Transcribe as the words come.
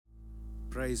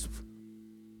Praise,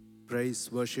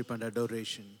 praise, worship, and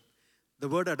adoration. The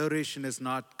word adoration is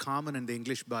not common in the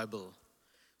English Bible,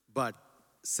 but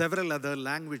several other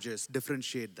languages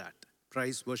differentiate that.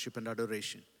 Praise, worship, and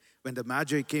adoration. When the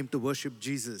Magi came to worship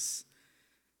Jesus,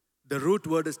 the root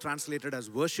word is translated as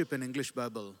worship in English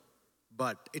Bible,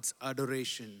 but it's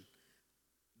adoration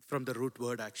from the root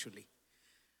word actually.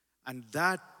 And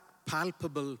that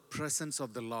palpable presence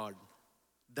of the Lord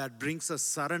that brings us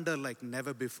surrender like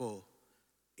never before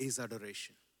is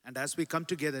adoration. And as we come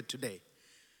together today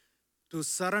to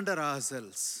surrender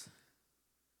ourselves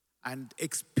and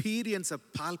experience a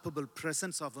palpable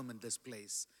presence of Him in this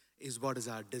place is what is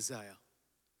our desire.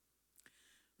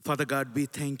 Father God, we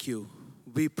thank you.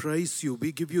 We praise you.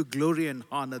 We give you glory and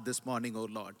honor this morning, O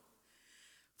Lord.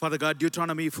 Father God,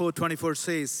 Deuteronomy 4:24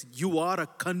 says, you are a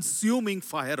consuming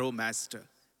fire, O Master.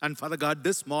 And Father God,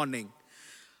 this morning,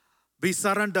 we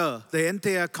surrender the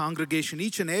entire congregation,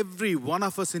 each and every one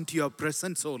of us into your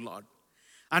presence, O Lord.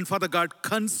 And Father God,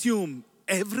 consume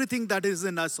everything that is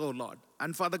in us, O Lord.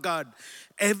 And Father God,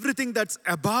 everything that's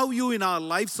above you in our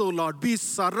lives, O Lord, we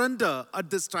surrender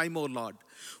at this time, O Lord.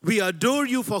 We adore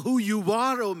you for who you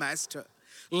are, O Master.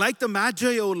 Like the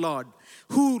Magi, O Lord,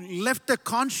 who left the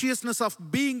consciousness of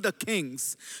being the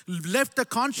kings, left the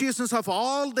consciousness of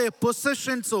all their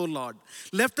possessions, O Lord,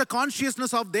 left the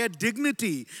consciousness of their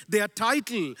dignity, their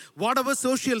title, whatever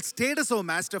social status, O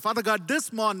Master. Father God,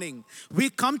 this morning, we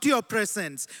come to your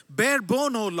presence, bare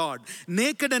bone, O Lord,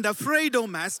 naked and afraid, O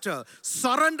Master,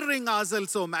 surrendering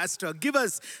ourselves, O Master. Give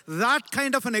us that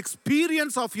kind of an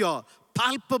experience of your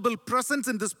palpable presence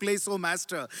in this place, O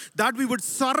Master, that we would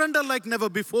surrender like never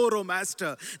before, O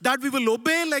Master, that we will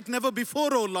obey like never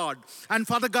before, O Lord. And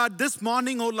Father God, this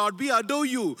morning, O Lord, we adore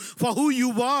you for who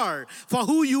you are,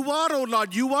 O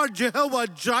Lord. You are Jehovah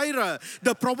Jireh,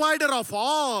 the provider of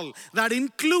all that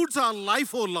includes our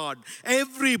life, O Lord.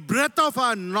 Every breath of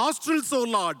our nostrils, O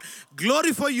Lord,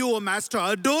 glorify you, O Master,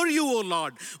 adore you, O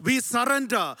Lord. We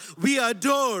surrender, we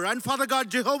adore. And Father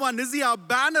God, Jehovah Nissi, our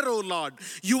banner, O Lord.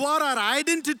 You are our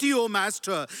identity, O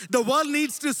Master. The world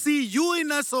needs to see you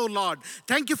in us, O Lord.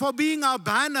 Thank you for being our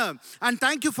banner. And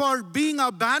thank you for being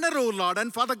our banner, O Lord.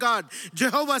 And Father God,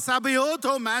 Jehovah Sabaoth,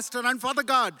 O Master. And Father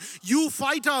God, you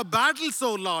fight our battles,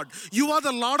 O Lord. You are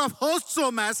the Lord of hosts, O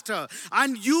Master.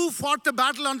 And you fought the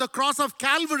battle on the cross of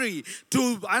Calvary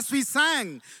to, as we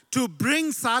sang, to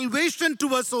bring salvation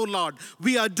to us, O Lord.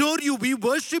 We adore you. We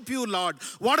worship you, Lord.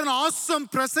 What an awesome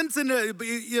presence,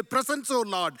 O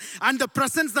Lord. And the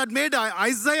presence that made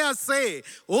Isaiah say,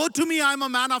 "Woe to me, I am a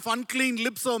man of unclean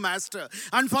lips, O Master."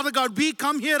 And Father God, we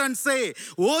come here and say,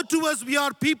 woe to us, we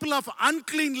are people of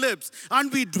unclean lips.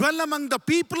 And we dwell among the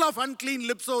people of unclean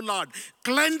lips, O Lord.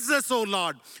 Cleanse us, O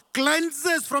Lord. Cleanse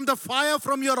us from the fire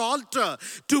from your altar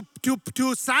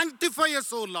to sanctify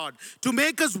us, O Lord, to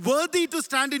make us worthy to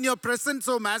stand in your presence,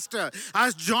 O Master.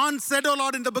 As John said, O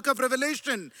Lord, in the book of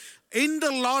Revelation, in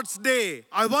the Lord's day,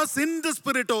 I was in the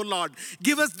Spirit, O Lord.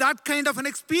 Give us that kind of an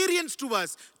experience to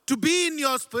us, to be in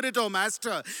your Spirit, O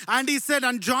Master. And he said,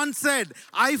 and John said,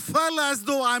 I felt as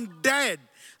though I'm dead.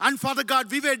 And Father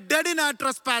God, we were dead in our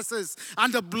trespasses,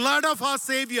 and the blood of our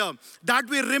Savior that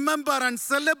we remember and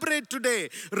celebrate today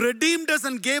redeemed us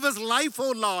and gave us life,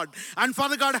 O Lord. And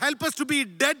Father God, help us to be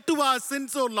dead to our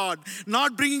sins, O Lord,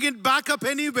 not bringing it back up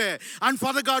anywhere. And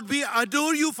Father God, we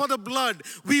adore you for the blood.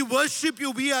 We worship you.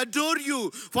 We adore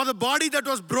you for the body that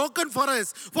was broken for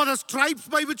us, for the stripes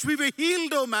by which we were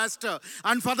healed, O Master.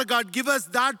 And Father God, give us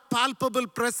that palpable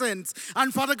presence.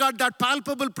 And Father God, that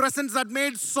palpable presence that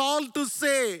made Saul to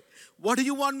say, what do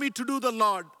you want me to do, the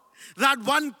Lord? That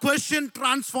one question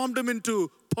transformed him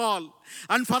into Paul.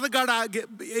 And Father God,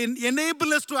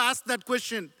 enable us to ask that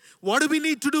question. What do we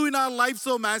need to do in our lives,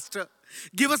 O Master?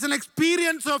 Give us an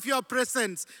experience of your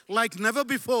presence like never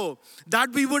before,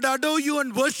 that we would adore you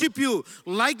and worship you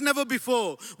like never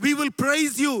before. We will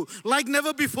praise you like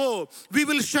never before. We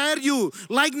will share you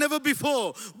like never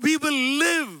before. We will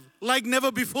live like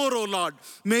never before, O Lord.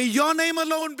 May your name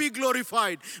alone be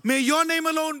glorified. May your name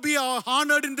alone be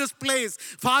honored in this place.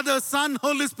 Father, Son,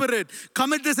 Holy Spirit,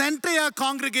 commit this entire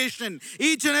congregation,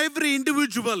 each and every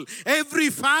individual, every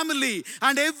family,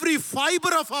 and every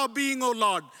fiber of our being, O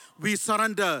Lord. We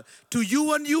surrender to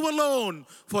you and you alone,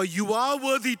 for you are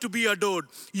worthy to be adored.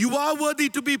 You are worthy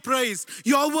to be praised.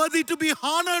 You are worthy to be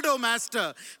honored, O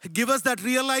Master. Give us that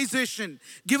realization.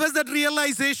 Give us that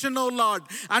realization, O Lord.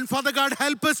 And Father God,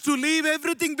 help us to leave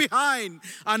everything behind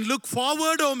and look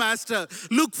forward, O Master.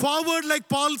 Look forward like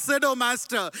Paul said, O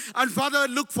Master. And Father,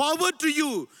 look forward to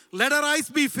you. Let our eyes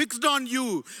be fixed on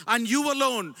you and you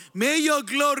alone. May your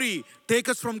glory take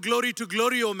us from glory to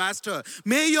glory, O Master.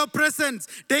 May your presence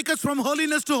take us from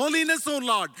holiness to holiness, O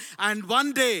Lord. And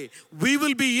one day we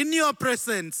will be in your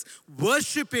presence,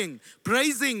 worshiping,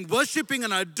 praising, worshiping,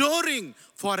 and adoring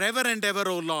forever and ever,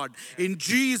 O Lord. In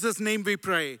Jesus' name we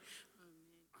pray.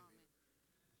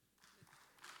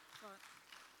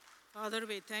 Father,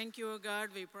 we thank you, O God.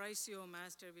 We praise you, O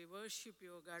Master. We worship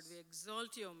you, O God. We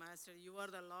exalt you, O Master. You are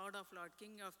the Lord of Lords,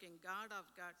 King of Kings, God of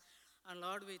God. And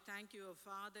Lord, we thank you, O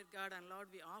Father God. And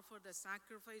Lord, we offer the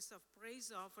sacrifice of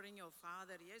praise offering, O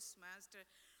Father. Yes, Master.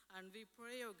 And we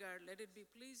pray, O God, let it be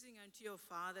pleasing unto your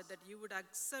Father, that you would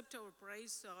accept our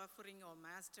praise offering, O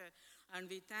Master. And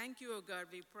we thank you, O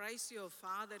God. We praise you, O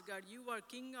Father God. You are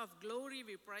King of glory.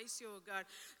 We praise you, O God.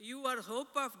 You are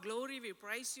hope of glory. We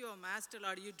praise you, O Master,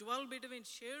 Lord. You dwell between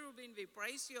cherubim. We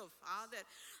praise you, O Father.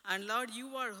 And Lord,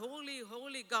 you are holy,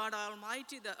 holy God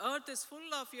Almighty. The earth is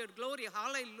full of your glory.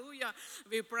 Hallelujah.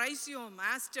 We praise you, O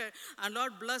Master. And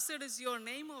Lord, blessed is your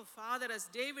name, O Father. As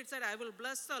David said, I will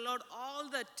bless the Lord all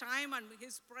the time, and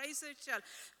his praises shall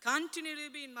continually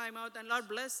be in my mouth. And Lord,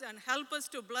 bless and help us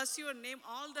to bless your name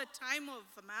all the time, O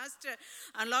Master.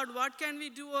 And Lord, what can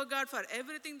we do, O God, for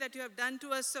everything that you have done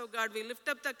to us, O God? We lift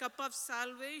up the cup of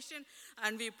salvation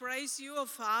and we praise you, O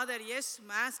Father. Yes,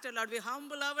 Master, Lord, we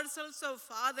humble ourselves, O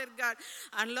Father God.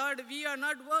 And Lord, we are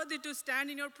not worthy to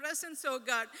stand in your presence, O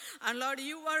God. And Lord,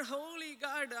 you are holy,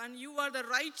 God, and you are the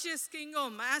righteous King, O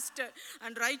Master.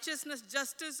 And righteousness,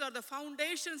 justice are the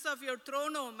foundations of your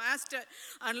throne, O Master.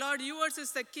 And Lord, yours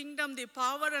is the kingdom, the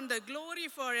power, and the glory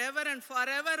forever and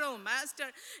forever, O Master.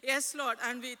 Yes, Lord,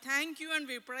 and we thank you and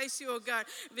we praise you, O God.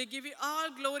 We give you all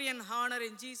glory and honor.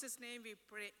 In Jesus' name we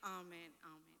pray. Amen.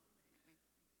 Amen.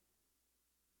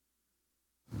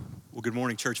 Well, good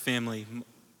morning, church family.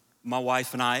 My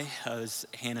wife and I is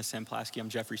Hannah Samplasky. I'm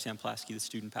Jeffrey Samplasky, the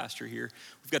student pastor here.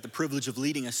 We've got the privilege of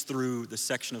leading us through the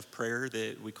section of prayer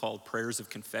that we call prayers of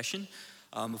confession.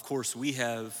 Of course, we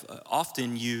have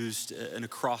often used an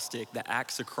acrostic, the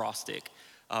ACTS acrostic,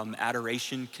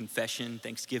 adoration, confession,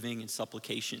 thanksgiving, and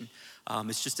supplication.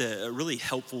 It's just a really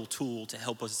helpful tool to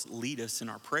help us lead us in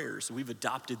our prayers. We've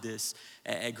adopted this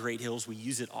at Great Hills. We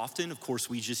use it often. Of course,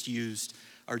 we just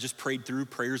prayed through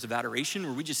prayers of adoration,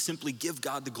 where we just simply give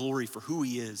God the glory for who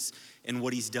he is and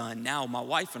what he's done. Now, my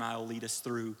wife and I will lead us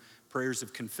through prayers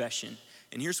of confession.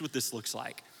 And here's what this looks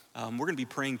like. We're going to be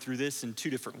praying through this in two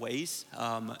different ways.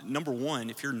 Number one,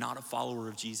 if you're not a follower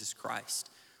of Jesus Christ,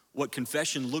 what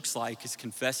confession looks like is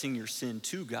confessing your sin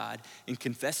to God and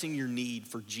confessing your need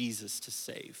for Jesus to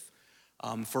save.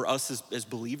 For us as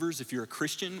believers, if you're a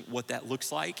Christian, what that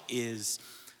looks like is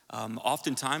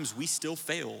oftentimes we still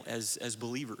fail as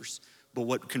believers. But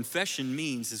what confession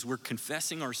means is we're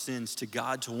confessing our sins to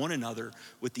God, to one another,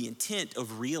 with the intent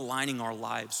of realigning our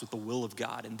lives with the will of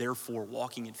God and therefore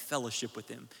walking in fellowship with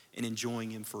him and enjoying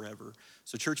him forever.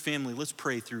 So church family, let's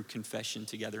pray through confession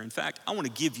together. In fact, I want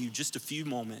to give you just a few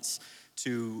moments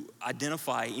to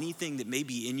identify anything that may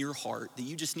be in your heart that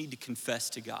you just need to confess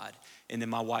to God. And then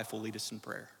my wife will lead us in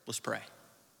prayer. Let's pray.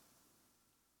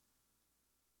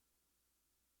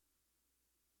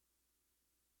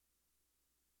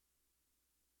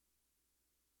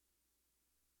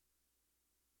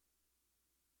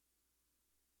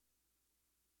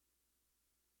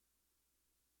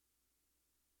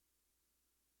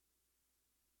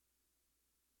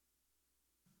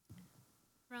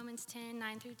 Romans 10,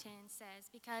 9 through 10 says,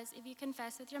 because if you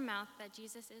confess with your mouth that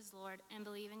Jesus is Lord and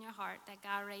believe in your heart that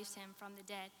God raised him from the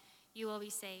dead, you will be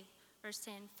saved. Verse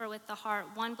 10, for with the heart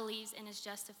one believes and is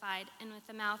justified, and with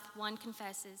the mouth one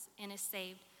confesses and is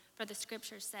saved. For the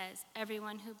scripture says,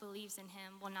 everyone who believes in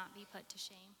him will not be put to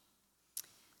shame.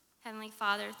 Heavenly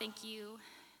Father, thank you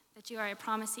that you are a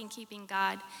promising, keeping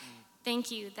God.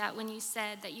 Thank you that when you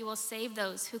said that you will save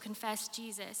those who confess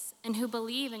Jesus and who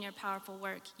believe in your powerful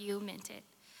work, you meant it.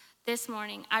 This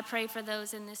morning, I pray for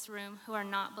those in this room who are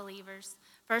not believers.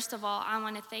 First of all, I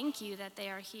want to thank you that they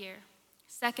are here.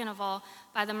 Second of all,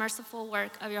 by the merciful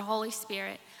work of your Holy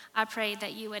Spirit, I pray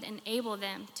that you would enable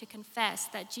them to confess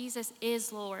that Jesus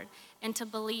is Lord and to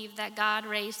believe that God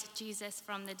raised Jesus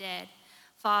from the dead.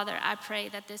 Father, I pray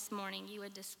that this morning you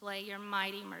would display your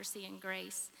mighty mercy and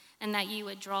grace and that you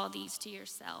would draw these to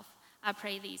yourself. I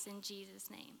pray these in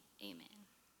Jesus' name. Amen.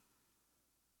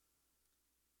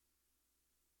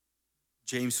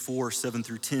 James 4, 7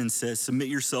 through 10 says, submit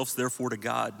yourselves therefore to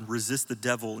God, resist the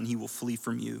devil and he will flee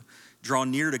from you. Draw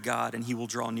near to God and he will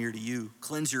draw near to you.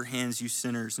 Cleanse your hands, you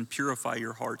sinners, and purify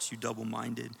your hearts, you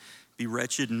double-minded. Be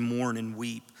wretched and mourn and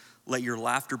weep. Let your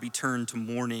laughter be turned to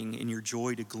mourning and your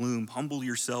joy to gloom. Humble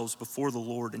yourselves before the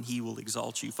Lord and he will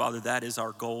exalt you. Father, that is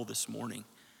our goal this morning.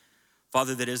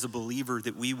 Father, that as a believer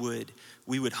that we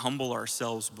would humble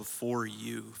ourselves before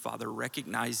you, Father,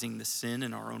 recognizing the sin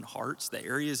in our own hearts, the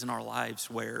areas in our lives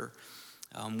where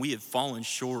we have fallen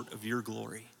short of your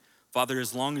glory. Father,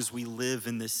 as long as we live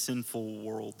in this sinful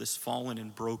world, this fallen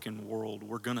and broken world,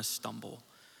 we're gonna stumble.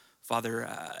 Father,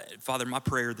 my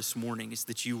prayer this morning is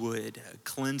that you would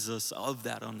cleanse us of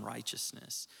that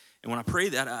unrighteousness. And when I pray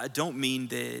that, I don't mean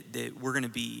that we're gonna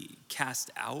be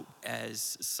cast out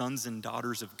as sons and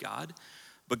daughters of God,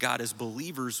 but God, as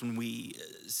believers, when we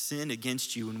sin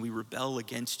against you and we rebel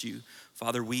against you,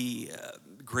 Father, we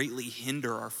greatly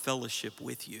hinder our fellowship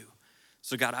with you.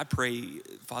 So God, I pray,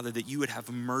 Father, that you would have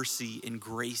mercy and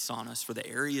grace on us for the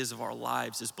areas of our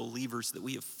lives as believers that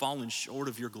we have fallen short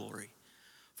of your glory.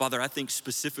 Father, I think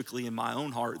specifically in my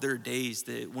own heart, there are days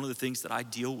that one of the things that I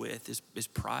deal with is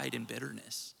pride and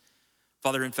bitterness.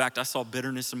 Father, in fact, I saw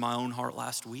bitterness in my own heart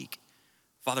last week.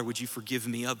 Father, would you forgive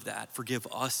me of that? Forgive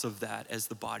us of that as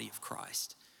the body of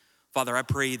Christ. Father, I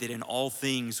pray that in all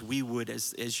things we would,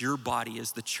 as your body,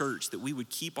 as the church, that we would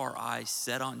keep our eyes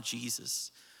set on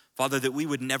Jesus. Father, that we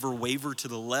would never waver to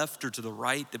the left or to the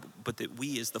right, but that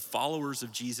we as the followers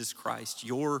of Jesus Christ,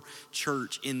 your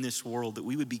church in this world, that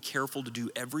we would be careful to do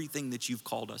everything that you've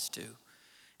called us to.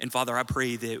 And Father, I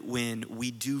pray that when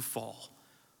we do fall,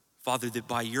 Father, that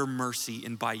by your mercy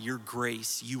and by your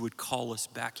grace, you would call us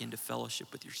back into fellowship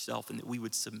with yourself and that we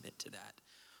would submit to that.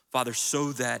 Father,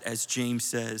 so that, as James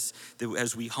says, that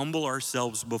as we humble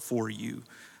ourselves before you,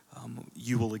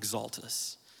 you will exalt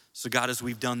us. So God, as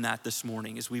we've done that this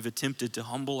morning, as we've attempted to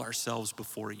humble ourselves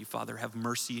before you, Father, have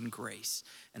mercy and grace.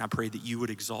 And I pray that you would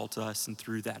exalt us and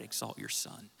through that exalt your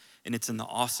Son. And it's in the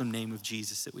awesome name of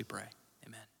Jesus that we pray.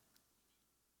 Amen.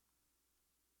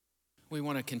 We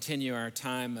want to continue our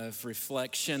time of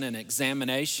reflection and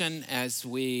examination as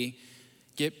we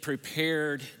get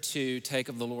prepared to take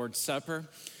of the Lord's Supper.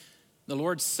 The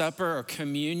Lord's Supper or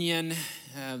communion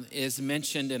is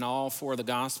mentioned in all four of the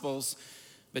Gospels,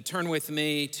 but turn with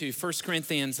me to 1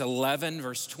 Corinthians 11,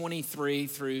 verse 23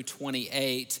 through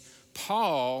 28.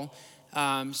 Paul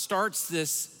starts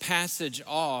this passage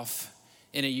off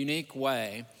in a unique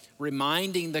way,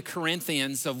 reminding the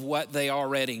Corinthians of what they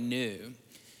already knew.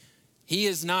 He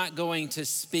is not going to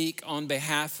speak on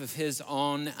behalf of his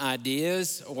own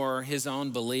ideas or his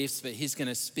own beliefs, but he's going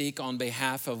to speak on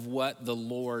behalf of what the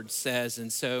Lord says.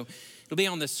 And so it'll be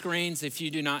on the screens if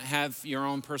you do not have your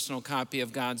own personal copy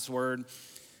of God's word.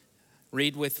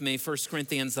 Read with me 1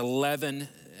 Corinthians 11,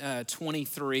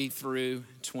 23 through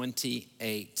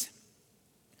 28.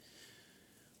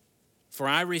 For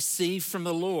I received from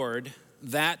the Lord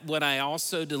that what I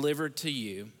also delivered to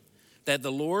you, that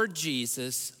the Lord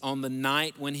Jesus, on the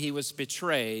night when he was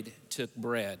betrayed, took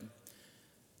bread.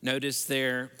 Notice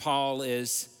there, Paul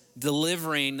is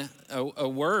delivering a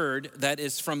word that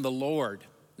is from the Lord.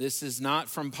 This is not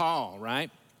from Paul, right?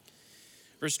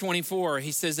 Verse 24,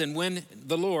 he says, and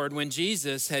when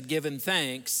Jesus had given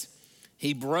thanks,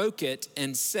 he broke it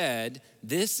and said,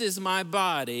 this is my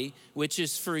body, which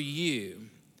is for you.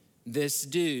 This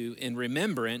do in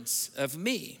remembrance of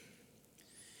me.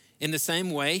 In the same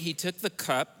way, he took the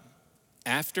cup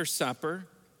after supper,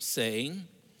 saying,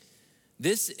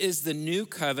 this is the new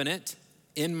covenant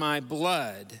in my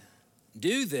blood.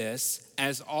 Do this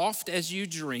as oft as you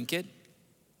drink it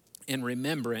in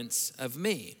remembrance of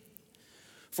me.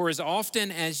 For as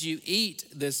often as you eat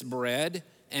this bread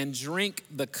and drink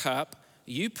the cup,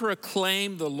 you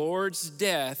proclaim the Lord's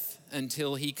death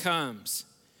until he comes.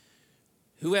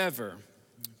 Whoever,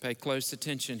 pay close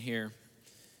attention here,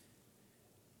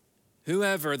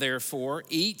 whoever, therefore,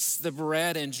 eats the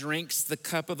bread and drinks the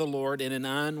cup of the Lord in an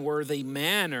unworthy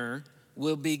manner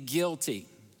will be guilty.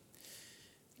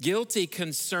 Guilty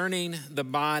concerning the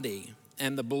body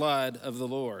and the blood of the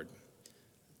Lord.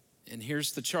 And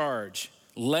here's the charge.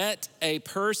 Let a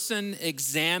person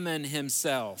examine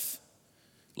himself.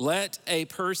 Let a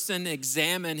person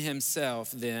examine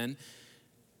himself then,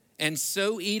 and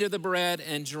so eat of the bread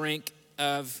and drink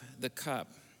of the cup.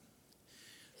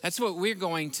 That's what we're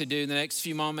going to do in the next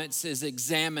few moments is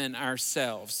examine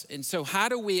ourselves. And so how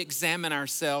do we examine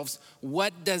ourselves?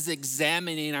 What does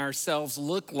examining ourselves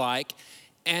look like?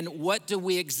 And what do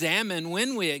we examine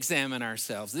when we examine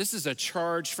ourselves? This is a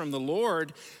charge from the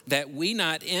Lord that we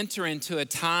not enter into a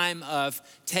time of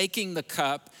taking the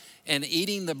cup and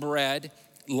eating the bread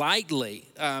lightly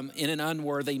in an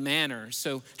unworthy manner.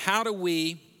 So how do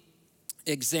we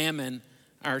examine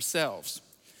ourselves?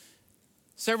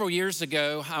 Several years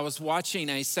ago, I was watching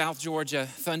a South Georgia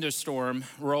thunderstorm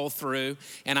roll through,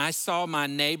 and I saw my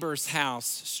neighbor's house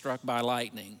struck by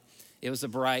lightning. It was a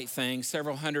bright thing,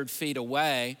 several hundred feet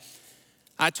away.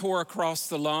 I tore across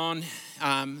the lawn,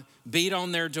 beat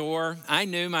on their door. I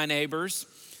knew my neighbors.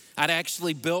 I'd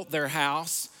actually built their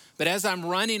house. But as I'm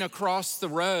running across the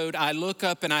road, I look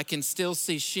up and I can still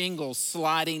see shingles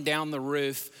sliding down the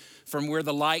roof from where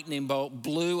the lightning bolt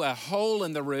blew a hole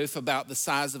in the roof about the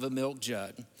size of a milk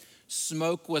jug.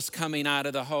 Smoke was coming out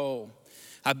of the hole.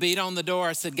 I beat on the door.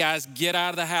 I said, guys, get out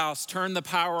of the house. Turn the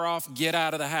power off. Get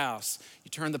out of the house.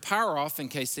 You turn the power off in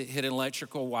case it hit an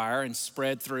electrical wire and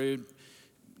spread through,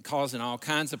 causing all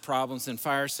kinds of problems and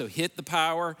fire. So hit the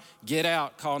power, get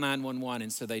out, call 911.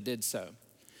 And so they did so.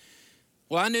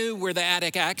 Well, I knew where the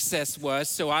attic access was,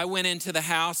 so I went into the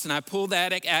house and I pulled the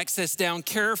attic access down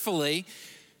carefully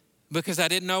because I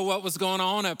didn't know what was going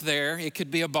on up there. It could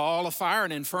be a ball of fire,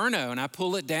 an inferno. And I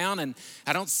pull it down and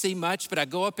I don't see much, but I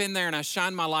go up in there and I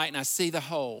shine my light and I see the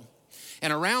hole.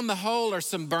 And around the hole are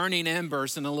some burning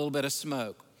embers and a little bit of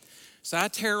smoke. So I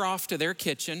tear off to their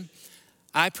kitchen.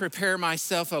 I prepare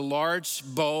myself a large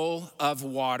bowl of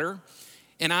water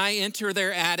and I enter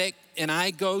their attic and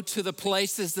I go to the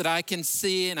places that I can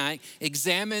see and I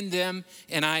examine them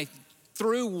and I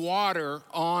threw water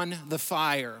on the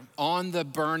fire, on the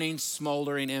burning,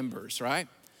 smoldering embers, right?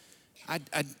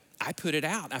 I put it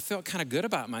out. I felt kind of good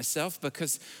about myself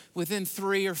because within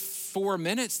 3 or 4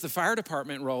 minutes, the fire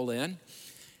department roll in.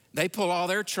 They pull all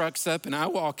their trucks up and I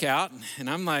walk out and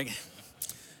I'm like,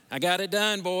 I got it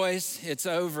done, boys. It's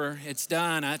over. It's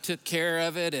done. I took care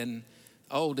of it and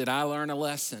oh, did I learn a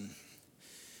lesson?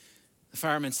 The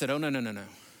fireman said, oh, no.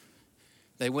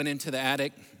 They went into the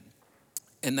attic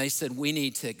and they said, we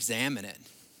need to examine it.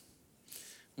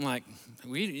 I'm like,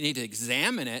 we need to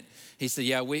examine it? He said,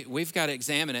 yeah, we've got to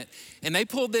examine it. And they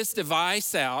pulled this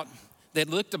device out that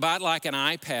looked about like an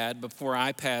iPad before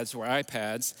iPads were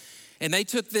iPads. And they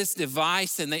took this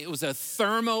device and it was a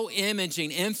thermal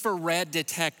imaging infrared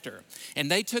detector.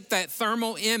 And they took that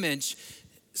thermal image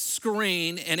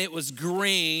screen and it was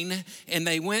green and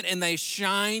they went and they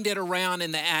shined it around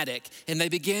in the attic and they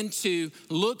began to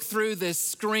look through this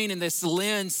screen and this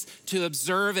lens to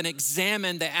observe and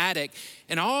examine the attic.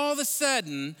 And all of a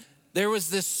sudden there was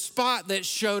this spot that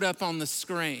showed up on the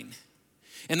screen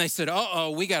and they said,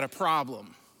 uh-oh, we got a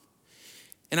problem.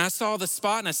 And I saw the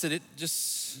spot and I said, it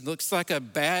just looks like a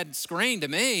bad screen to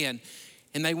me. And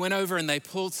they went over and they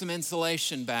pulled some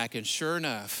insulation back and sure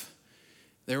enough,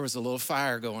 there was a little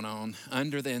fire going on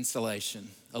under the insulation,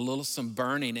 some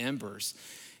burning embers.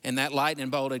 And that lightning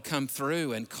bolt had come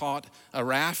through and caught a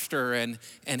rafter and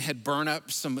had burned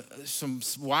up some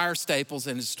wire staples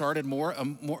and it started more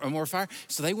fire.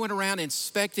 So they went around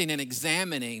inspecting and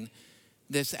examining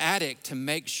this attic to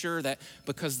make sure that,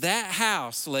 because that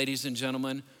house, ladies and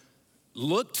gentlemen,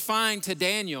 looked fine to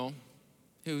Daniel,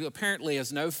 who apparently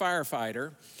is no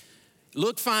firefighter,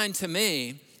 looked fine to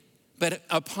me, but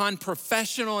upon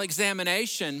professional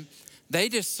examination, they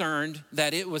discerned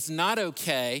that it was not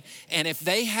okay. And if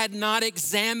they had not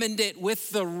examined it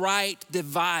with the right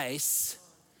device,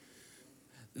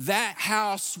 that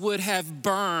house would have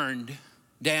burned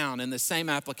down. And the same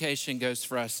application goes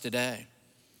for us today.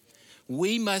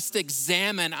 We must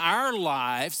examine our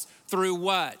lives through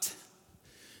what?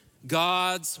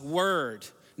 God's word.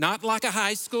 Not like a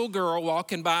high school girl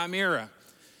walking by a mirror,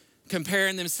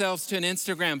 comparing themselves to an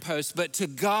Instagram post, but to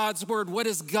God's word. What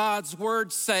does God's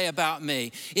word say about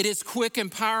me? It is quick and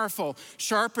powerful,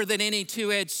 sharper than any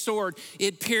two-edged sword.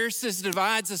 It pierces,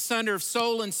 divides asunder of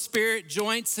soul and spirit,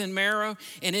 joints and marrow,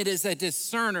 and it is a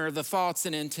discerner of the thoughts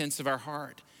and intents of our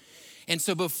heart. And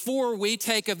so before we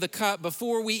take of the cup,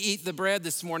 before we eat the bread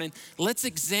this morning, let's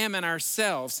examine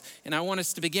ourselves. And I want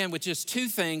us to begin with just 2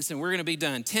 things, and we're going to be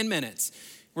done. 10 minutes.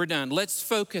 We're done. Let's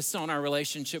focus on our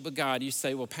relationship with God. You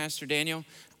say, well, Pastor Daniel,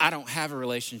 I don't have a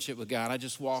relationship with God. I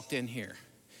just walked in here.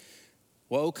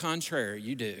 Well, au contraire,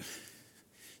 you do.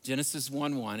 Genesis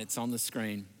 1:1, it's on the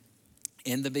screen.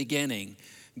 In the beginning,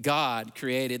 God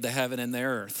created the heaven and the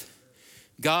earth.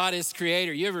 God is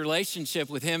creator. You have a relationship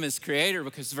with him as creator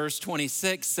because verse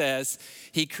 26 says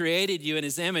he created you in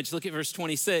his image. Look at verse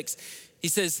 26. He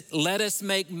says, let us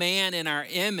make man in our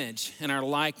image and our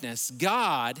likeness.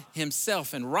 God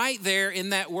himself. And right there in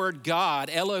that word God,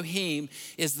 Elohim,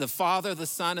 is the Father, the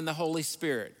Son, and the Holy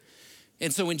Spirit.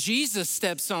 And so when Jesus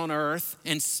steps on earth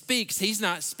and speaks, he's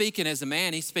not speaking as a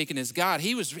man, he's speaking as God.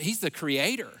 He's the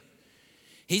creator.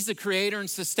 He's the creator and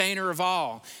sustainer of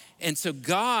all. And so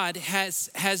God has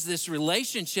this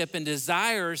relationship and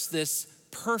desires this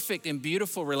perfect and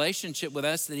beautiful relationship with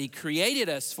us that he created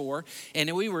us for.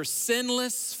 And we were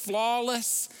sinless,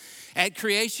 flawless. At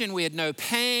creation, we had no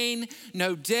pain,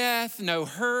 no death, no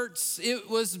hurts. It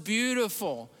was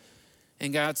beautiful.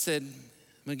 And God said, I'm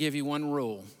going to give you one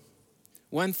rule.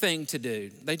 one thing to do.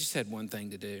 They just had one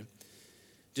thing to do.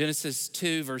 Genesis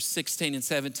 2, verse 16 and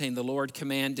 17, the Lord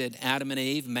commanded Adam and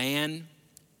Eve,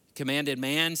 commanded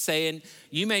man, saying,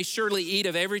 you may surely eat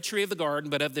of every tree of the garden,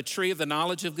 but of the tree of the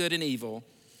knowledge of good and evil,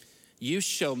 you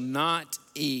shall not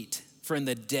eat, for in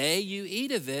the day you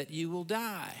eat of it, you will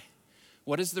die.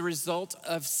 What is the result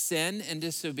of sin and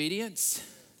disobedience?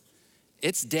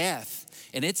 It's death,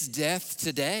 and it's death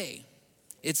today.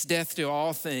 It's death to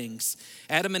all things.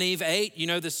 Adam and Eve ate, you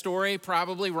know the story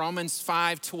probably. Romans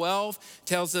 5:12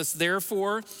 tells us,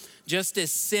 therefore, just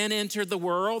as sin entered the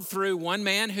world through one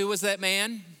man, who was that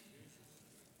man?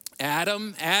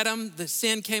 Adam, the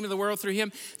sin came to the world through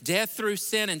him, death through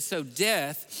sin, and so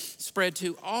death spread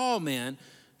to all men,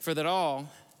 for that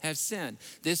all have sinned.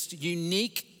 This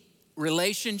unique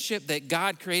relationship that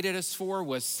God created us for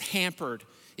was hampered.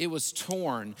 It was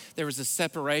torn. There was a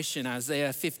separation.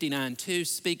 Isaiah 59:2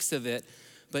 speaks of it.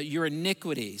 But your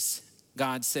iniquities,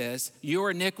 God says,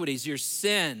 your iniquities, your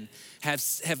sin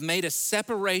have made a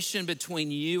separation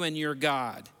between you and your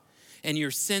God. And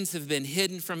your sins have been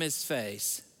hidden from his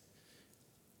face,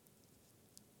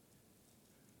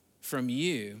 from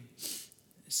you,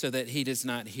 so that he does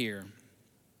not hear.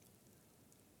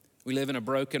 We live in a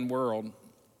broken world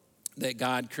that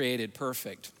God created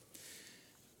perfect.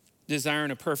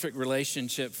 Desiring a perfect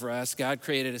relationship for us, God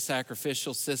created a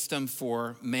sacrificial system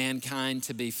for mankind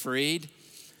to be freed.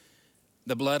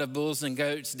 The blood of bulls and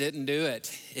goats didn't do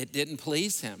it. It didn't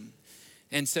please him.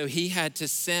 And so he had to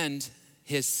send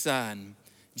his son.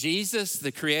 Jesus,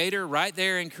 the creator, right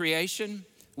there in creation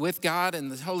with God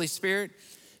and the Holy Spirit,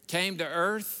 came to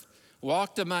earth,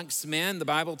 walked amongst men. The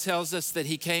Bible tells us that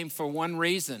he came for one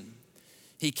reason.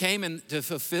 He came to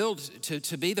fulfill,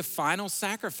 to be the final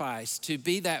sacrifice, to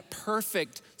be that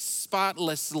perfect,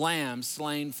 spotless lamb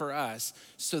slain for us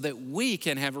so that we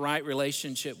can have a right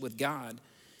relationship with God.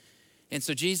 And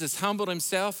so Jesus humbled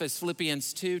himself, as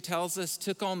Philippians 2 tells us,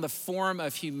 took on the form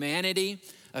of humanity,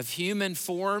 of human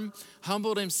form,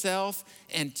 humbled himself,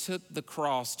 and took the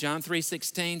cross. John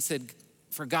 3:16 said,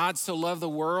 for God so loved the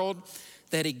world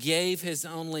that he gave his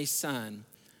only son,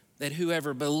 that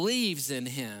whoever believes in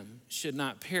him should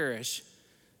not perish,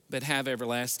 but have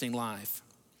everlasting life.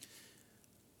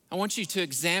 I want you to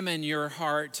examine your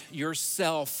heart,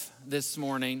 yourself this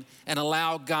morning, and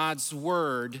allow God's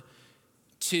word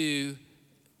to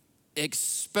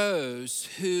expose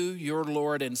who your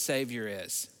Lord and Savior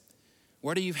is.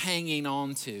 What are you hanging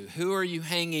on to? Who are you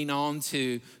hanging on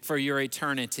to for your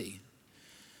eternity?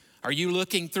 Are you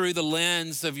looking through the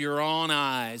lens of your own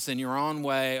eyes and your own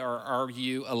way, or are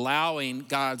you allowing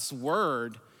God's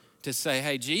word to say,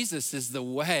 hey, Jesus is the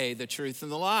way, the truth,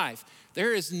 and the life?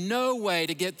 There is no way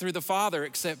to get through the Father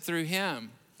except through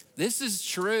him. This is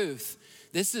truth.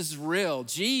 This is real.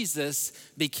 Jesus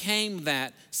became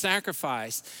that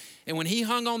sacrifice. And when he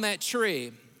hung on that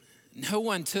tree, no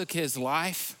one took his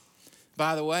life.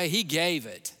 By the way, he gave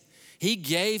it. He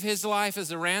gave his life as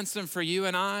a ransom for you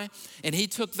and I, and he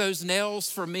took those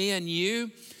nails for me and you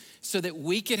so that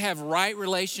we could have right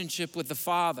relationship with the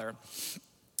Father.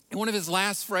 And one of his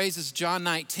last phrases, John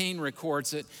 19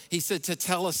 records it. He said,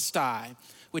 tetelestai,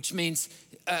 which means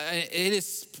it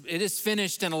is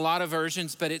finished in a lot of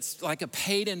versions, but it's like a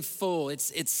paid in full.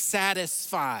 It's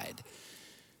satisfied.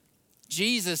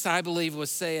 Jesus, I believe,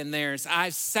 was saying there is,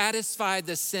 I've satisfied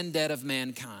the sin debt of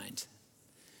mankind.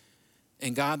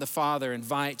 And God the Father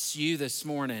invites you this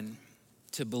morning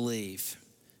to believe.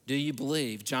 Do you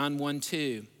believe? John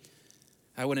 1:2.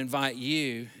 I would invite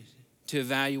you to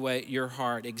evaluate your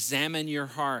heart, examine your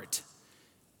heart,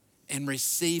 and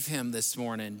receive him this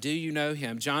morning. Do you know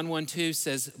him? John 1:2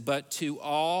 says, but to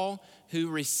all who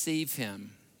receive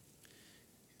him,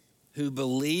 who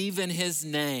believe in his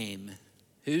name.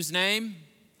 Whose name?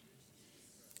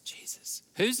 Jesus.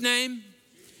 Whose name?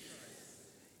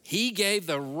 He gave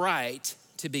the right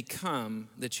to become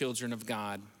the children of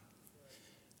God.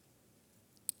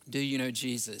 Do you know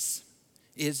Jesus?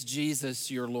 Is Jesus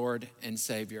your Lord and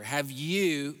Savior? Have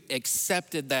you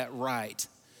accepted that right?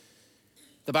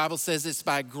 The Bible says it's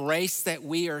by grace that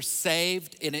we are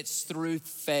saved, and it's through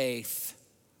faith.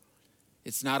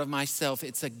 It's not of myself,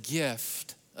 it's a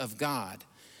gift of God.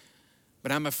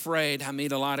 But I'm afraid I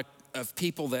meet a lot of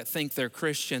people that think they're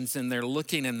Christians, and they're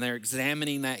looking and they're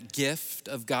examining that gift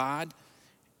of God,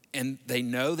 and they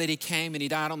know that he came and he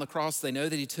died on the cross. They know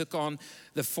that he took on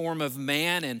the form of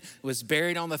man and was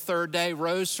buried on the third day,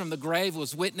 rose from the grave,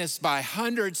 was witnessed by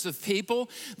hundreds of people,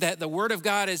 that the word of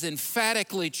God is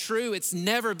emphatically true. It's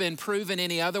never been proven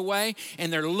any other way.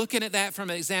 And they're looking at that from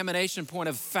an examination point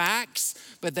of facts,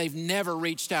 but they've never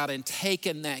reached out and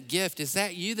taken that gift. Is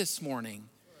that you this morning?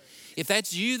 If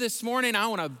that's you this morning, I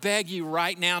want to beg you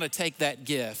right now to take that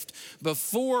gift.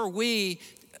 Before we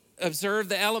observe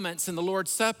the elements in the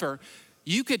Lord's Supper,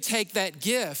 you could take that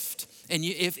gift. And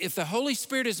if the Holy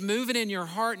Spirit is moving in your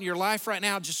heart and your life right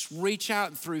now, just reach out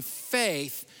and through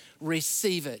faith,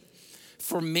 receive it.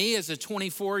 For me, as a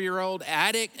 24-year-old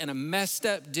addict and a messed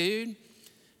up dude,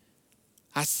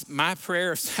 my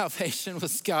prayer of salvation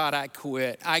was, God, I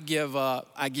quit. I give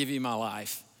up. I give you my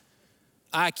life.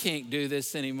 I can't do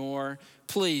this anymore.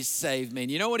 Please save me.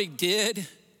 And you know what he did?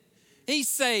 He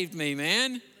saved me,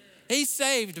 man. He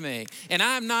saved me. And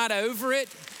I'm not over it.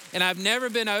 And I've never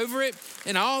been over it.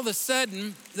 And all of a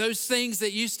sudden, those things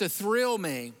that used to thrill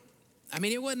me, I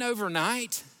mean, it wasn't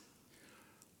overnight.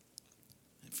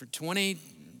 For 20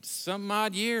 some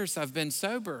odd years, I've been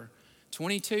sober.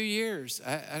 22 years.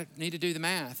 I need to do the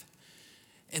math.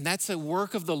 And that's a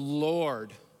work of the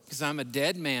Lord, because I'm a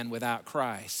dead man without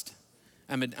Christ.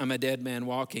 I'm a dead man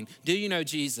walking. Do you know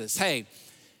Jesus? Hey,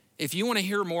 if you want to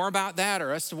hear more about that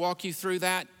or us to walk you through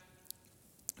that,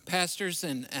 pastors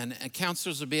and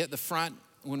counselors will be at the front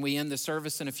when we end the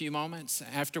service in a few moments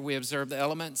after we observe the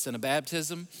elements and a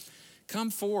baptism.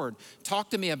 Come forward. Talk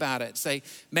to me about it. Say,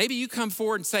 maybe you come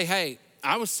forward and say, hey,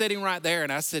 I was sitting right there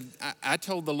and I said, I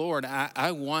told the Lord,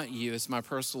 I want you as my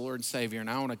personal Lord and Savior, and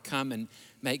I want to come and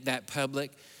make that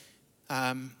public.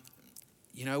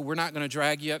 You know, we're not going to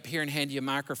drag you up here and hand you a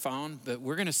microphone, but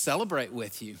we're going to celebrate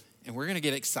with you, and we're going to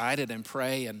get excited and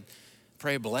pray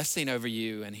a blessing over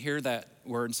you and hear that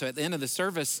word. And so at the end of the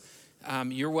service,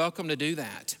 you're welcome to do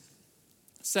that.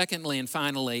 Secondly and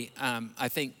finally, I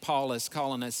think Paul is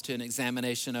calling us to an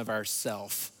examination of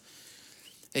ourself.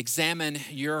 Examine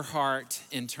your heart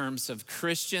in terms of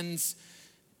Christians.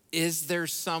 Is there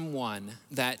someone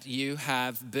that you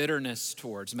have bitterness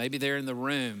towards? Maybe they're in the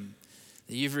room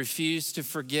that you've refused to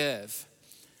forgive.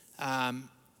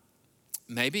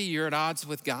 Maybe you're at odds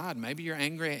with God. Maybe you're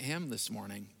angry at him this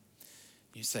morning.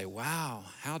 You say, wow,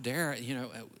 how dare,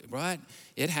 what?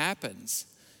 It happens.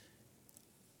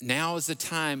 Now is the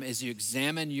time as you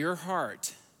examine your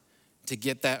heart to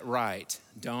get that right.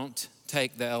 Don't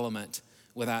take the element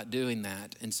without doing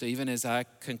that. And so even as I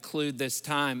conclude this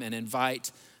time and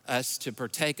invite us to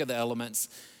partake of the elements,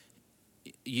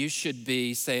 you should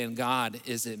be saying, God,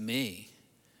 is it me?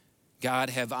 God,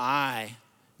 have I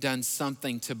done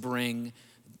something to bring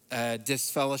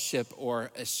disfellowship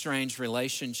or a strange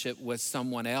relationship with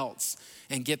someone else?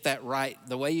 And get that right.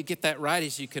 The way you get that right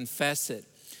is you confess it.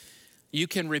 You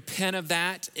can repent of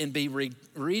that and be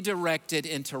redirected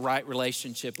into right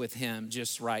relationship with him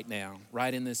just right now,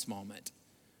 right in this moment.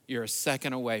 You're a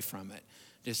second away from it.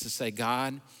 Just to say,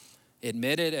 God,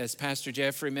 admit it, as Pastor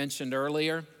Jeffrey mentioned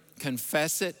earlier,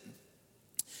 confess it,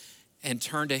 and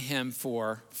turn to him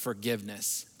for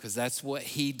forgiveness, because that's what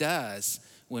he does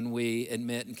when we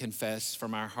admit and confess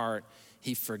from our heart.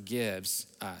 He forgives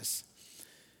us.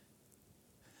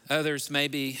 Others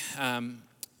maybe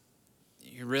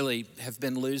you really have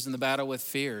been losing the battle with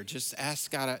fear. Just ask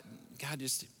God,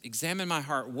 just examine my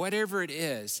heart. Whatever it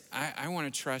is, I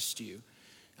want to trust you.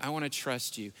 I want to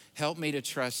trust you. Help me to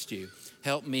trust you.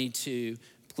 Help me to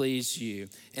please you.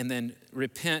 And then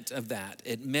repent of that,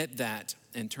 admit that,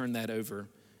 and turn that over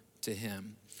to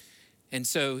him. And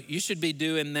so you should be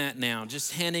doing that now,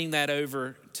 just handing that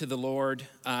over to the Lord.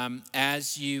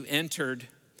 As you entered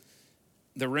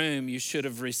the room, you should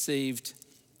have received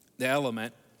the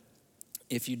element.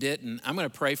 If you didn't, I'm going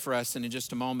to pray for us, and in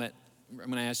just a moment, I'm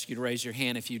going to ask you to raise your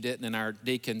hand if you didn't, and our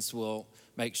deacons will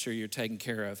make sure you're taken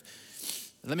care of.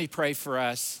 Let me pray for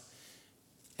us,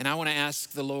 and I want to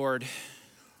ask the Lord,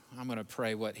 I'm going to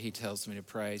pray what he tells me to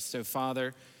pray. So,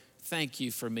 Father, thank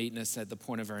you for meeting us at the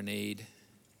point of our need.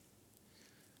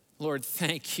 Lord,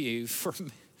 thank you for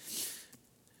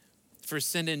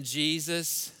sending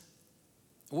Jesus.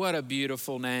 What a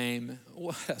beautiful name.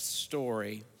 What a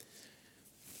story.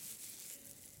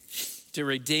 To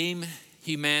redeem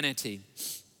humanity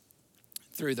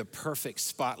through the perfect,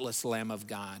 spotless Lamb of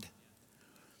God.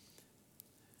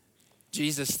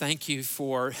 Jesus, thank you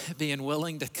for being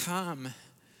willing to come.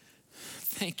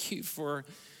 Thank you for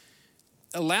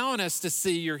allowing us to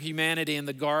see your humanity in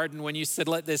the garden when you said,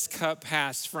 let this cup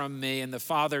pass from me, and the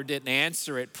Father didn't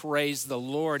answer it. Praise the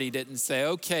Lord. He didn't say,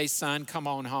 okay, son, come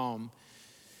on home.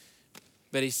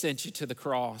 But he sent you to the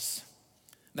cross.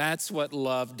 That's what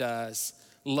love does.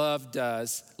 Love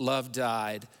does. Love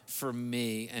died for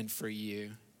me and for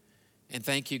you. And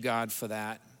thank you, God, for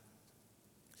that.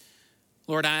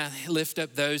 Lord, I lift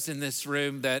up those in this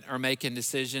room that are making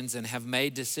decisions and have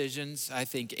made decisions. I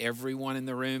think everyone in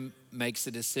the room makes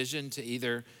a decision to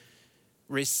either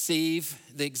receive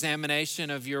the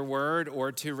examination of your word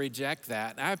or to reject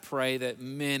that. I pray that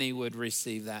many would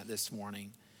receive that this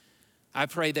morning. I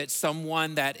pray that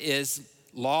someone that is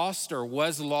lost or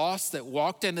was lost, that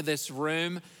walked into this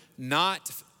room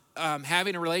not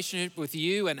having a relationship with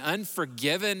you and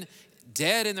unforgiven,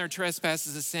 dead in their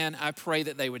trespasses of sin, I pray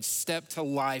that they would step to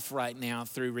life right now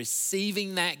through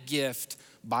receiving that gift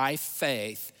by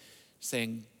faith,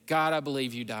 saying, God, I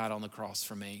believe you died on the cross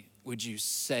for me. Would you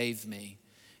save me?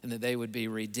 And that they would be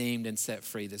redeemed and set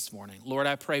free this morning. Lord,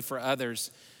 I pray for others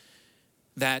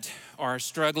that are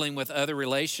struggling with other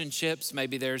relationships.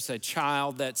 Maybe there's a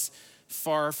child that's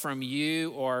far from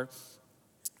you, or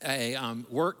a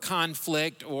work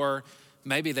conflict, or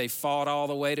maybe they fought all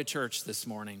the way to church this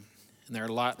morning. And they're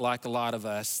like a lot of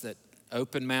us that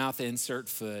open mouth, insert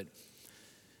foot.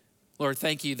 Lord,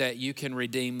 thank you that you can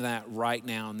redeem that right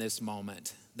now in this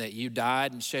moment, that you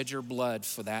died and shed your blood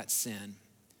for that sin.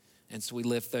 And so we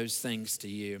lift those things to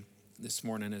you this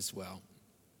morning as well.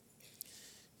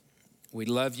 We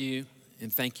love you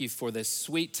and thank you for this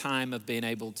sweet time of being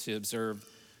able to observe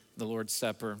the Lord's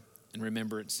Supper in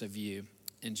remembrance of you.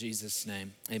 In Jesus'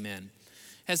 name, amen.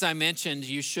 As I mentioned,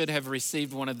 you should have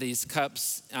received one of these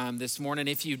cups this morning.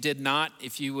 If you did not,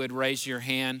 if you would raise your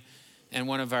hand, and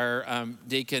one of our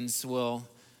deacons will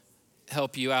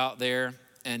help you out there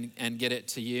and get it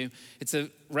to you. It's a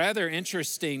rather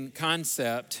interesting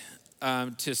concept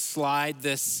to slide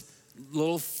this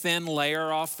little thin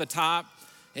layer off the top.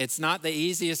 It's not the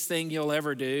easiest thing you'll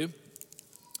ever do,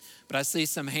 but I see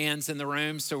some hands in the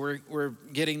room, so we're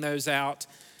getting those out.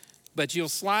 But you'll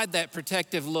slide that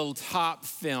protective little top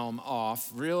film off,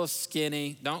 real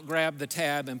skinny. Don't grab the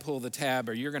tab and pull the tab,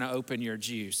 or you're gonna open your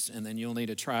juice, and then you'll need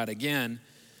to try it again.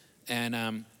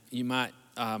 And it might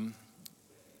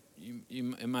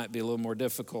be a little more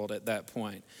difficult at that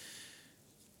point.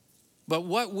 But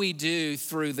what we do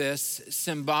through this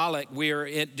symbolic,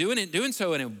 we're doing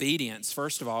so in obedience.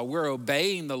 First of all, we're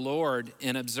obeying the Lord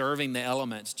in observing the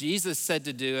elements. Jesus said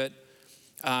to do it,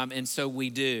 and so we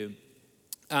do.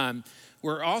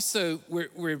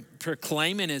 We're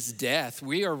proclaiming his death.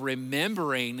 We are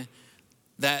remembering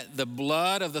that the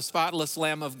blood of the spotless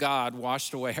Lamb of God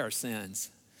washed away our sins.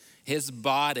 His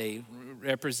body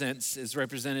is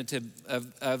representative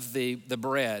of the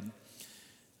bread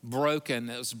broken,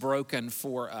 that was broken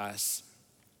for us.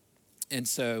 And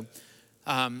so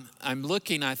I'm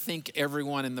looking, I think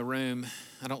everyone in the room,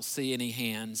 I don't see any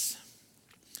hands.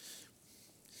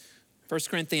 1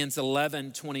 Corinthians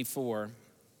 11:24.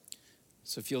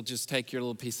 So if you'll just take your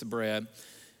little piece of bread.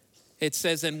 It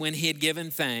says, and when he had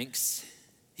given thanks,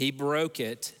 he broke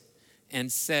it and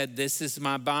said, this is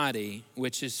my body,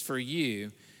 which is for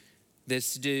you.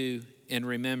 This do in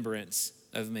remembrance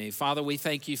of me. Father, we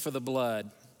thank you for the blood.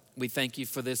 We thank you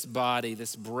for this body,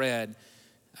 this bread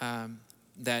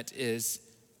that is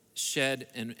shed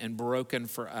and broken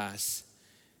for us.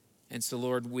 And so,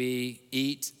 Lord, we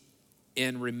eat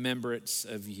in remembrance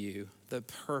of you, the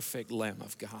perfect Lamb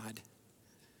of God,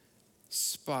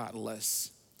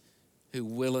 spotless, who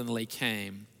willingly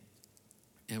came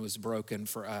and was broken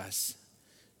for us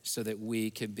so that we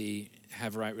could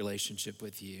have right relationship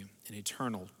with you, an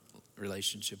eternal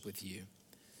relationship with you.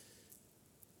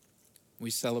 We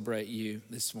celebrate you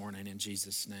this morning in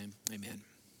Jesus' name, amen.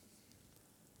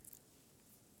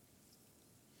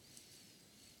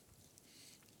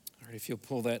 All right, if you'll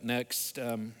pull that next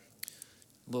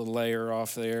little layer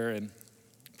off there, and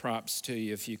props to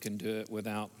you if you can do it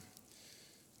without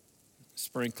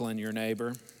sprinkling your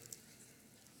neighbor.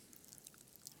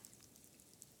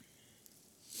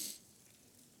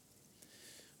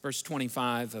 Verse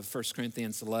 25 of 1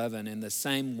 Corinthians 11, in the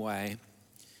same way,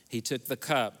 he took the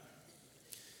cup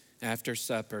after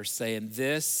supper, saying,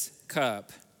 this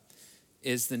cup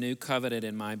is the new covenant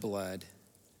in my blood.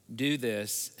 Do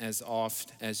this as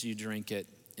oft as you drink it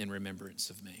in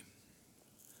remembrance of me.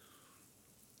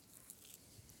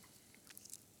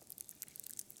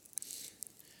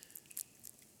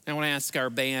 I want to ask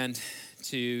our band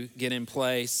to get in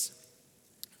place.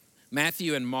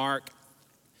 Matthew and Mark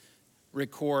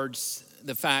records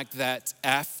the fact that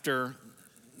after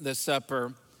the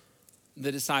supper,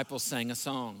 the disciples sang a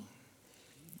song.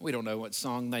 We don't know what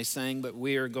song they sang, but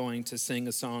we are going to sing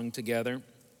a song together.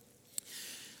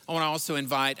 I want to also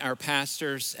invite our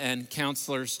pastors and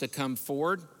counselors to come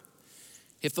forward.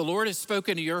 If the Lord has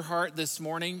spoken to your heart this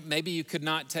morning, maybe you could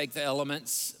not take the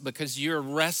elements because you're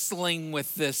wrestling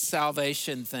with this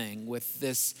salvation thing, with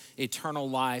this eternal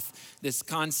life, this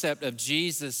concept of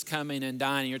Jesus coming and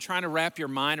dying. You're trying to wrap your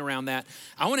mind around that.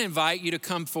 I want to invite you to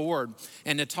come forward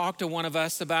and to talk to one of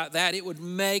us about that. It would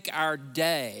make our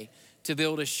day to be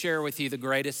able to share with you the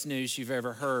greatest news you've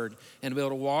ever heard and to be able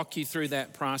to walk you through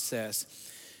that process.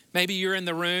 Maybe you're in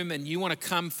the room and you want to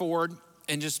come forward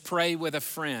and just pray with a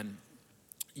friend.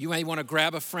 You may want to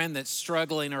grab a friend that's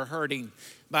struggling or hurting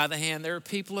by the hand. There are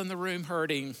people in the room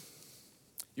hurting.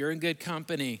 You're in good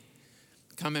company.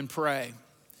 Come and pray.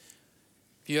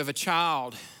 If you have a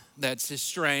child that's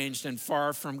estranged and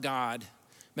far from God,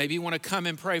 maybe you want to come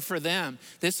and pray for them.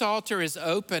 This altar is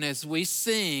open as we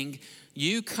sing.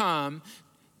 You come,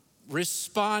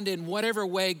 respond in whatever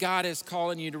way God is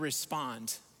calling you to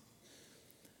respond.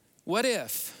 What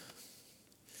if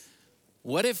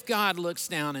God looks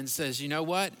down and says, you know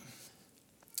what?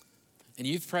 And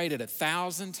you've prayed it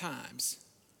 1,000 times,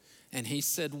 and he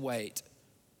said, wait.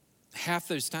 Half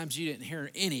those times you didn't hear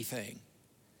anything.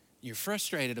 You're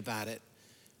frustrated about it.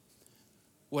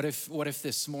 What if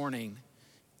this morning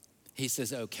he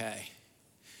says, okay,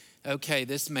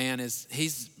 this man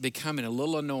he's becoming a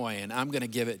little annoying. I'm going to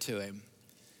give it to him.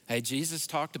 Hey, Jesus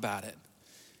talked about it.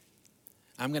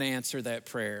 I'm going to answer that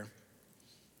prayer.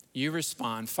 You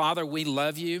respond. Father, we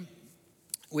love you.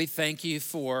 We thank you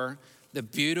for the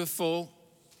beautiful,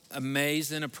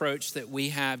 amazing approach that we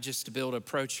have just to be able to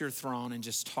approach your throne and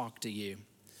just talk to you.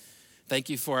 Thank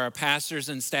you for our pastors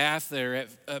and staff that are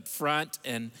up front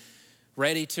and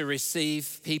ready to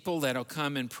receive people that'll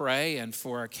come and pray, and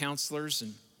for our counselors.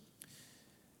 And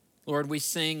Lord, we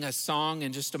sing a song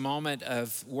in just a moment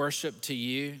of worship to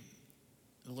you.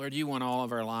 Lord, you want all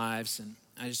of our lives, and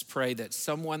I just pray that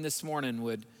someone this morning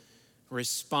would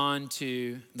respond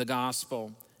to the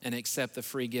gospel and accept the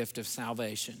free gift of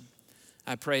salvation.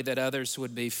 I pray that others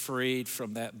would be freed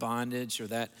from that bondage or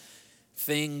that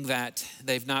thing that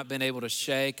they've not been able to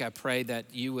shake. I pray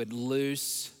that you would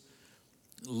loose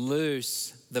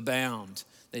the bound,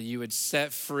 that you would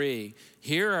set free.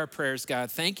 Hear our prayers,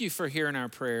 God. Thank you for hearing our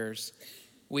prayers.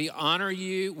 We honor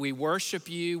you, we worship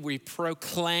you, we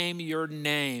proclaim your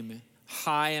name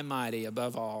high and mighty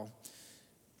above all.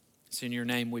 It's in your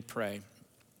name we pray.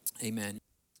 Amen.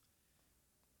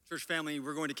 Church family,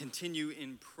 we're going to continue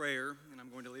in prayer, and I'm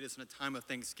going to lead us in a time of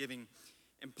thanksgiving.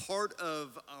 And part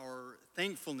of our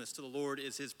thankfulness to the Lord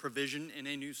is his provision in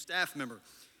a new staff member.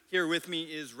 Here with me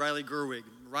is Riley Gerwig.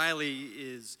 Riley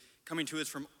is coming to us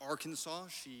from Arkansas.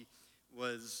 She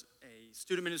was a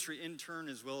student ministry intern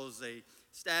as well as a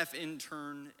staff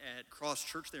intern at Cross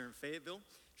Church there in Fayetteville.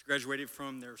 She graduated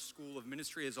from their School of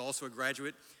Ministry, is also a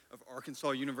graduate of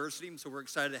Arkansas University, and so we're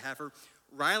excited to have her.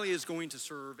 Riley is going to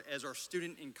serve as our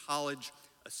student in college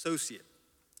associate.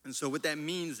 And so what that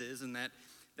means is, and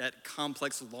that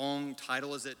complex long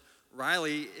title is that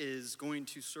Riley is going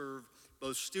to serve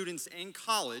both students and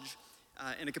college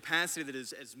in a capacity that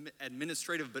is as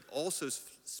administrative, but also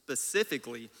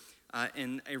specifically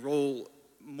in a role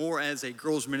more as a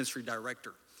girls ministry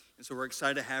director. And so we're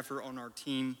excited to have her on our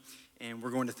team, and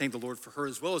we're going to thank the Lord for her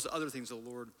as well as other things the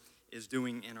Lord is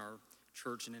doing in our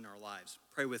church and in our lives.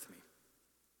 Pray with me.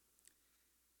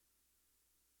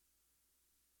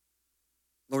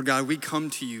 Lord God, we come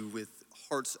to you with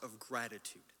hearts of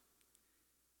gratitude.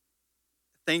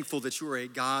 Thankful that you are a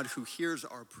God who hears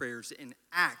our prayers and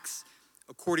acts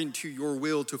according to your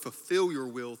will to fulfill your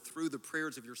will through the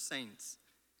prayers of your saints.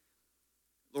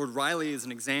 Lord, Riley is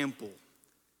an example,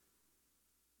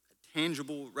 a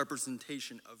tangible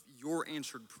representation of your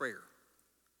answered prayer.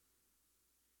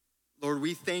 Lord,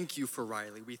 we thank you for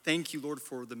Riley. We thank you, Lord,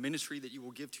 for the ministry that you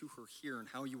will give to her here and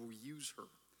how you will use her.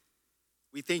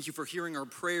 We thank you for hearing our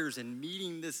prayers and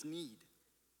meeting this need.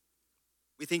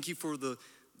 We thank you for the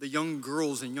young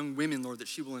girls and young women, Lord, that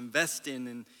she will invest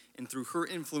in and through her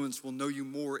influence will know you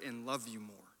more and love you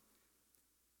more.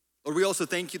 Lord, we also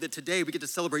thank you that today we get to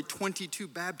celebrate 22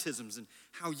 baptisms and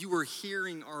how you are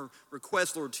hearing our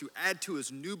request, Lord, to add to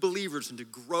us new believers and to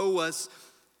grow us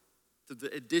through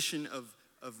the addition of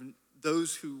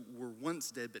those who were once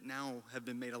dead but now have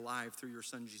been made alive through your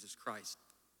Son, Jesus Christ.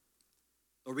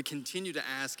 Lord, we continue to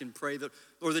ask and pray that,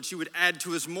 Lord, that you would add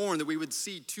to us more and that we would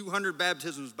see 200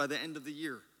 baptisms by the end of the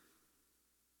year.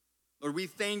 Lord, we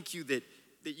thank you that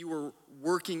you are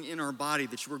working in our body,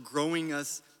 that you are growing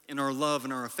us in our love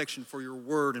and our affection for your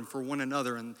word and for one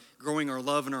another, and growing our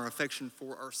love and our affection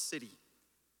for our city.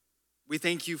 We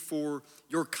thank you for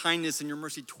your kindness and your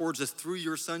mercy towards us through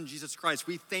your Son, Jesus Christ.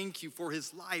 We thank you for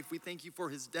his life. We thank you for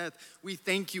his death. We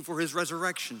thank you for his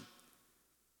resurrection.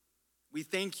 We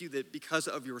thank you that because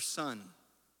of your Son,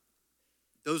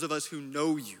 those of us who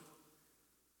know you,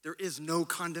 there is no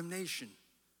condemnation.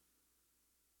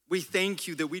 We thank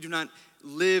you that we do not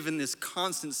live in this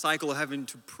constant cycle of having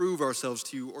to prove ourselves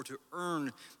to you or to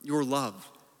earn your love.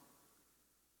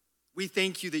 We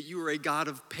thank you that you are a God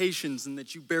of patience and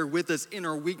that you bear with us in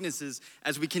our weaknesses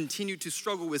as we continue to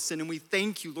struggle with sin. And we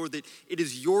thank you, Lord, that it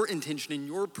is your intention and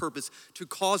your purpose to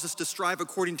cause us to strive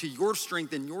according to your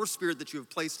strength and your spirit that you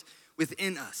have placed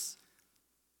within us.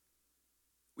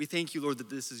 We thank you, Lord,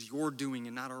 that this is your doing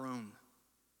and not our own.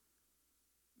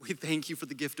 We thank you for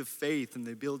the gift of faith and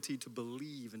the ability to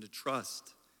believe and to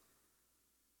trust.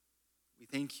 We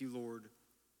thank you, Lord,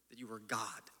 that you are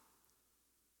God,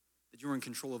 that you are in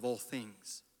control of all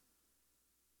things.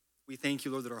 We thank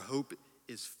you, Lord, that our hope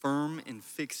is firm and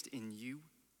fixed in you.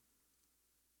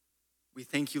 We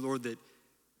thank you, Lord, that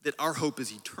our hope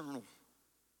is eternal.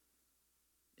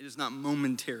 It is not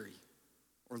momentary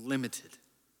or limited.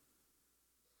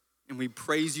 And we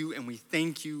praise you and we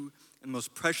thank you in the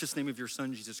most precious name of your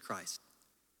Son, Jesus Christ.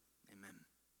 Amen.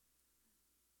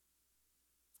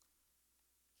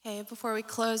 Okay, before we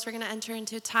close, we're going to enter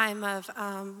into a time of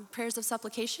prayers of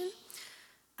supplication.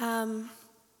 So I'm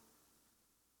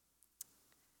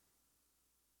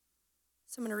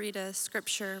going to read a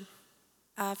scripture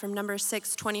from Numbers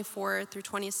 6:24 through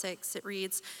 26. It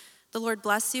reads, "The Lord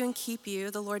bless you and keep you.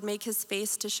 The Lord make his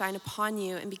face to shine upon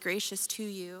you and be gracious to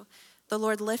you. The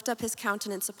Lord lift up his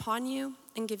countenance upon you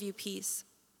and give you peace."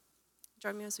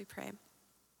 Join me as we pray.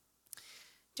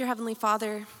 Dear Heavenly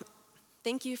Father,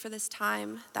 thank you for this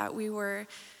time that we were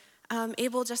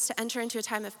able just to enter into a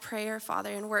time of prayer,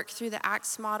 Father, and work through the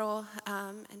Acts model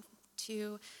and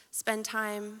to spend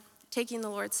time taking the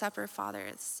Lord's Supper, Father.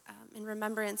 It's in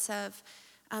remembrance of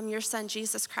your Son,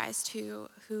 Jesus Christ,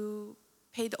 who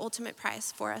paid the ultimate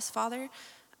price for us, Father,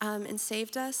 and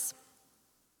saved us.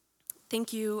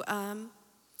 Thank you for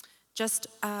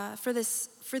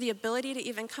the ability to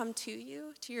even come to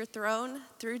you, to your throne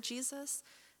through Jesus,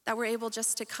 that we're able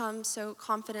just to come so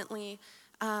confidently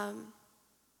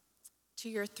to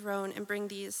your throne and bring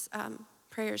these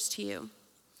prayers to you.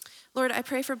 Lord, I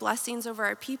pray for blessings over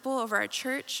our people, over our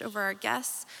church, over our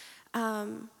guests.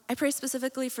 I pray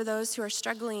specifically for those who are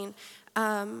struggling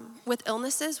with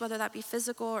illnesses, whether that be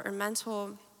physical or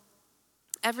mental.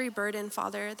 Every burden,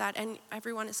 Father, that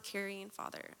everyone is carrying,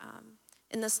 Father.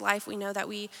 In this life, we know that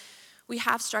we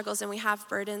have struggles and we have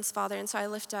burdens, Father, and so I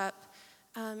lift up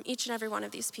each and every one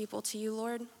of these people to you,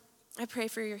 Lord. I pray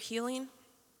for your healing.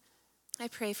 I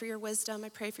pray for your wisdom. I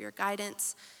pray for your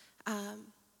guidance,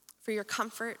 for your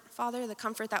comfort, Father, the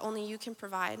comfort that only you can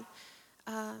provide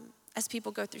as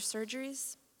people go through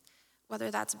surgeries, whether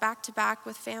that's back-to-back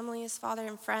with families, Father,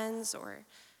 and friends, or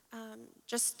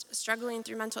just struggling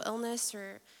through mental illness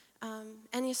or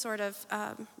any sort of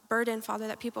burden, Father,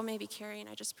 that people may be carrying.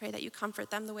 I just pray that you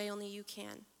comfort them the way only you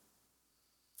can.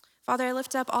 Father, I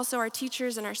lift up also our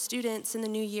teachers and our students in the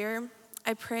new year.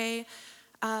 I pray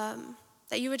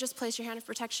that you would just place your hand of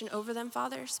protection over them,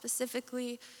 Father,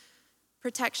 specifically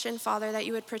protection, Father, that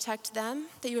you would protect them,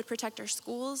 that you would protect our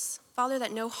schools, Father,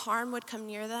 that no harm would come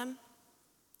near them.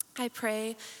 I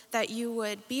pray that you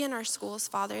would be in our schools,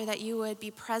 Father, that you would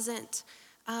be present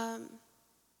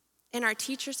in our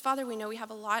teachers, Father. We know we have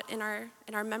a lot in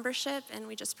our membership, and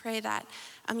we just pray that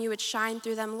you would shine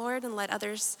through them, Lord, and let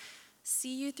others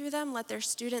see you through them. Let their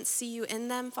students see you in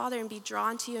them, Father, and be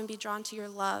drawn to you and be drawn to your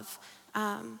love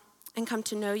and come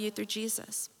to know you through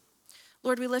Jesus.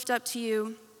 Lord, we lift up to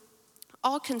you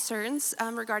all concerns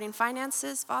regarding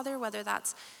finances, Father, whether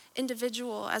that's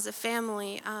individual, as a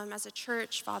family, as a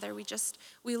church, Father.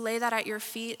 We lay that at your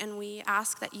feet, and we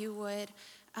ask that you would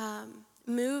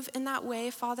move in that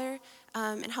way, Father,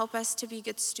 and help us to be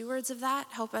good stewards of that.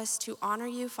 Help us to honor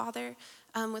you, Father,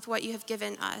 with what you have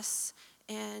given us,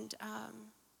 and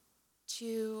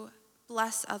to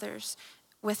bless others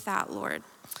with that, Lord.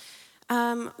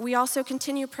 We also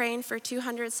continue praying for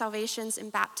 200 salvations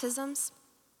and baptisms.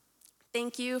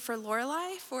 Thank you for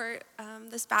Lorelei for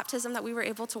this baptism that we were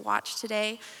able to watch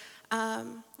today.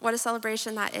 What a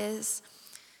celebration that is.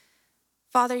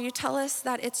 Father, you tell us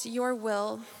that it's your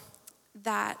will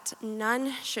that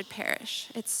none should perish.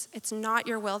 It's not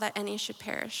your will that any should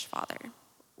perish, Father,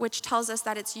 which tells us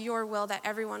that it's your will that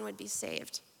everyone would be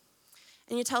saved.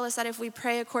 And you tell us that if we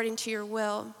pray according to your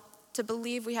will, to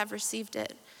believe we have received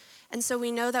it. And so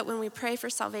we know that when we pray for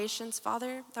salvations,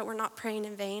 Father, that we're not praying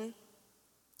in vain.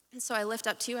 And so I lift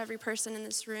up to you every person in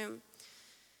this room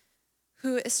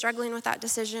who is struggling with that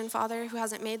decision, Father, who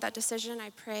hasn't made that decision.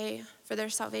 I pray for their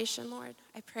salvation, Lord.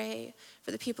 I pray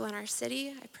for the people in our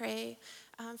city. I pray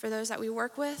for those that we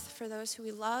work with, for those who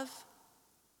we love,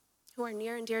 who are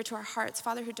near and dear to our hearts,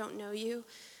 Father, who don't know you.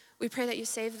 We pray that you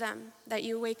save them, that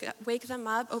you wake them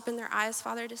up, open their eyes,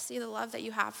 Father, to see the love that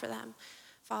you have for them,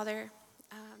 Father.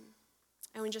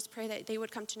 And we just pray that they would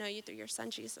come to know you through your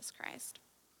Son, Jesus Christ.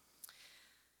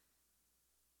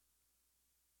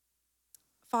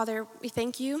 Father, we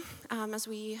thank you as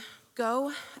we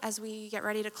go, as we get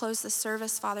ready to close this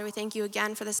service. Father, we thank you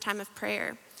again for this time of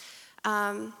prayer.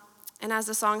 And as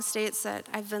the song states that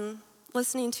I've been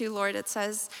listening to, Lord, it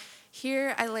says,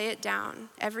 "Here I lay it down,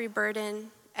 every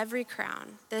burden, every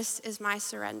crown. This is my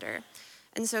surrender."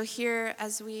 And so here,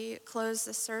 as we close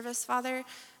the service, Father,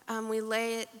 we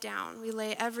lay it down. We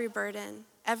lay every burden,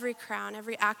 every crown,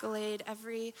 every accolade,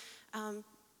 every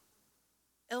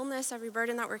illness, every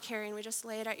burden that we're carrying, we just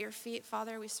lay it at your feet,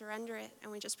 Father. We surrender it,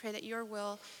 and we just pray that your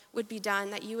will would be done,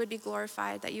 that you would be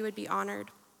glorified, that you would be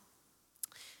honored.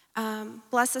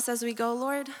 Bless us as we go,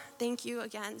 Lord. Thank you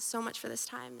again so much for this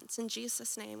time. It's in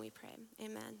Jesus' name we pray.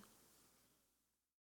 Amen.